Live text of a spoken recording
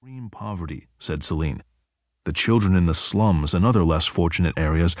poverty, said Celine. The children in the slums and other less fortunate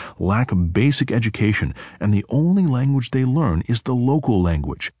areas lack basic education, and the only language they learn is the local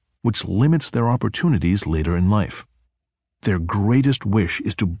language, which limits their opportunities later in life. Their greatest wish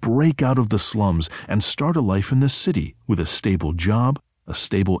is to break out of the slums and start a life in the city with a stable job, a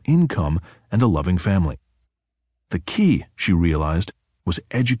stable income, and a loving family. The key, she realized, was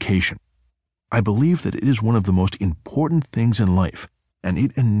education. I believe that it is one of the most important things in life, and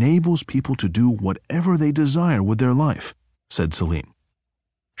it enables people to do whatever they desire with their life, said Celine.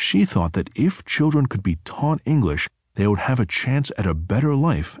 She thought that if children could be taught English, they would have a chance at a better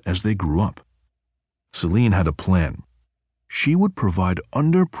life as they grew up. Celine had a plan. She would provide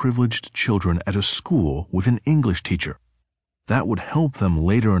underprivileged children at a school with an English teacher. That would help them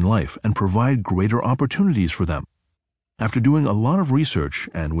later in life and provide greater opportunities for them. After doing a lot of research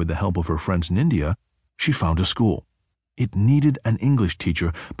and with the help of her friends in India, she found a school. It needed an English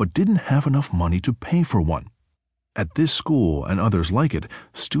teacher but didn't have enough money to pay for one. At this school and others like it,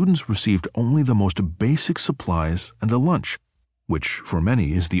 students received only the most basic supplies and a lunch, which for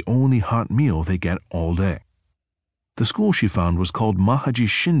many is the only hot meal they get all day. The school she found was called Mahaji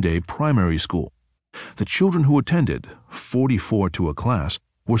Shinde Primary School. The children who attended, 44 to a class,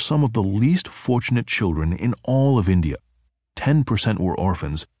 were some of the least fortunate children in all of India. 10% were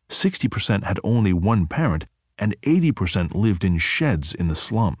orphans, 60% had only one parent, and 80% lived in sheds in the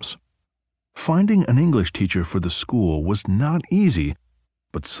slums. Finding an English teacher for the school was not easy,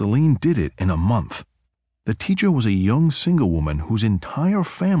 but Celine did it in a month. The teacher was a young single woman whose entire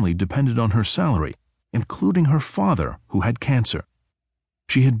family depended on her salary, including her father, who had cancer.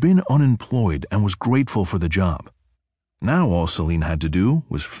 She had been unemployed and was grateful for the job. Now all Celine had to do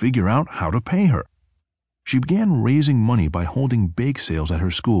was figure out how to pay her. She began raising money by holding bake sales at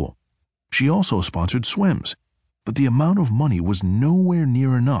her school. She also sponsored swims, but the amount of money was nowhere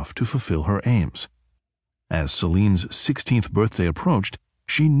near enough to fulfill her aims. As Celine's 16th birthday approached,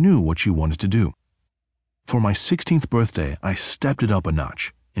 she knew what she wanted to do. For my 16th birthday, I stepped it up a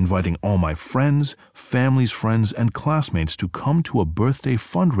notch, inviting all my friends, family's friends, and classmates to come to a birthday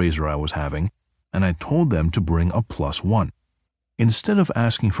fundraiser I was having, and I told them to bring a +1. Instead of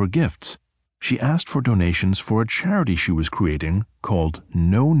asking for gifts, she asked for donations for a charity she was creating called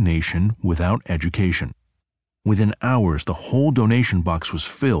No Nation Without Education. Within hours, the whole donation box was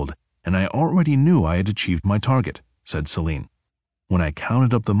filled, and I already knew I had achieved my target, said Celine. When I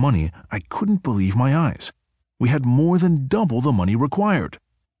counted up the money, I couldn't believe my eyes. We had more than double the money required.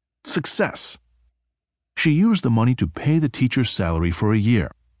 Success! She used the money to pay the teacher's salary for a year.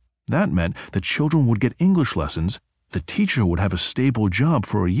 That meant the children would get English lessons, the teacher would have a stable job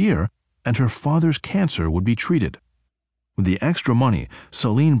for a year, and her father's cancer would be treated. With the extra money,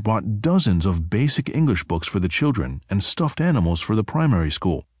 Celine bought dozens of basic English books for the children and stuffed animals for the primary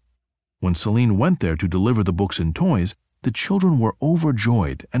school. When Celine went there to deliver the books and toys, the children were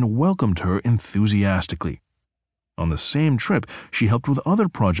overjoyed and welcomed her enthusiastically. On the same trip, she helped with other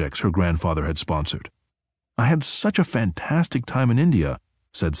projects her grandfather had sponsored. I had such a fantastic time in India,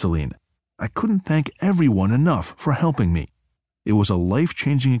 said Celine. I couldn't thank everyone enough for helping me. It was a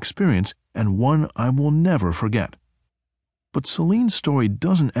life-changing experience and one I will never forget. But Celine's story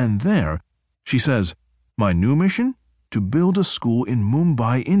doesn't end there. She says, my new mission? To build a school in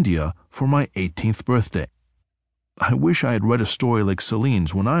Mumbai, India for my 18th birthday. I wish I had read a story like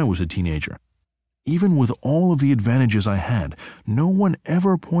Celine's when I was a teenager. Even with all of the advantages I had, no one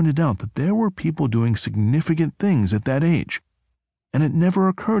ever pointed out that there were people doing significant things at that age. And it never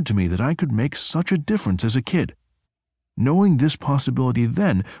occurred to me that I could make such a difference as a kid. Knowing this possibility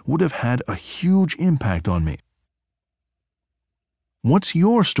then would have had a huge impact on me. What's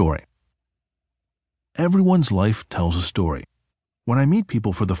your story? Everyone's life tells a story. When I meet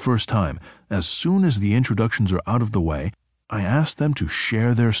people for the first time, as soon as the introductions are out of the way, I ask them to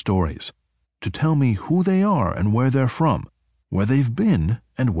share their stories, to tell me who they are and where they're from, where they've been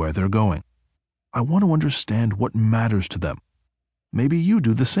and where they're going. I want to understand what matters to them. Maybe you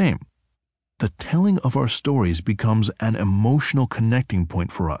do the same. The telling of our stories becomes an emotional connecting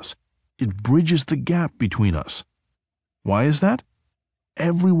point for us. It bridges the gap between us. Why is that?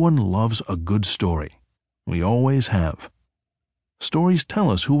 Everyone loves a good story. We always have. Stories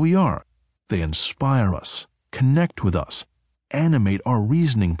tell us who we are. They inspire us, connect with us, animate our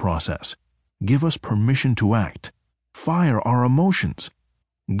reasoning process, give us permission to act, fire our emotions,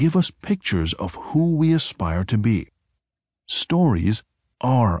 give us pictures of who we aspire to be. Stories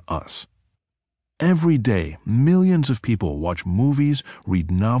are us. Every day, millions of people watch movies, read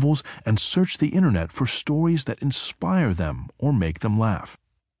novels, and search the internet for stories that inspire them or make them laugh.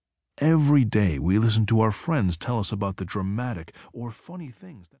 Every day, we listen to our friends tell us about the dramatic or funny things that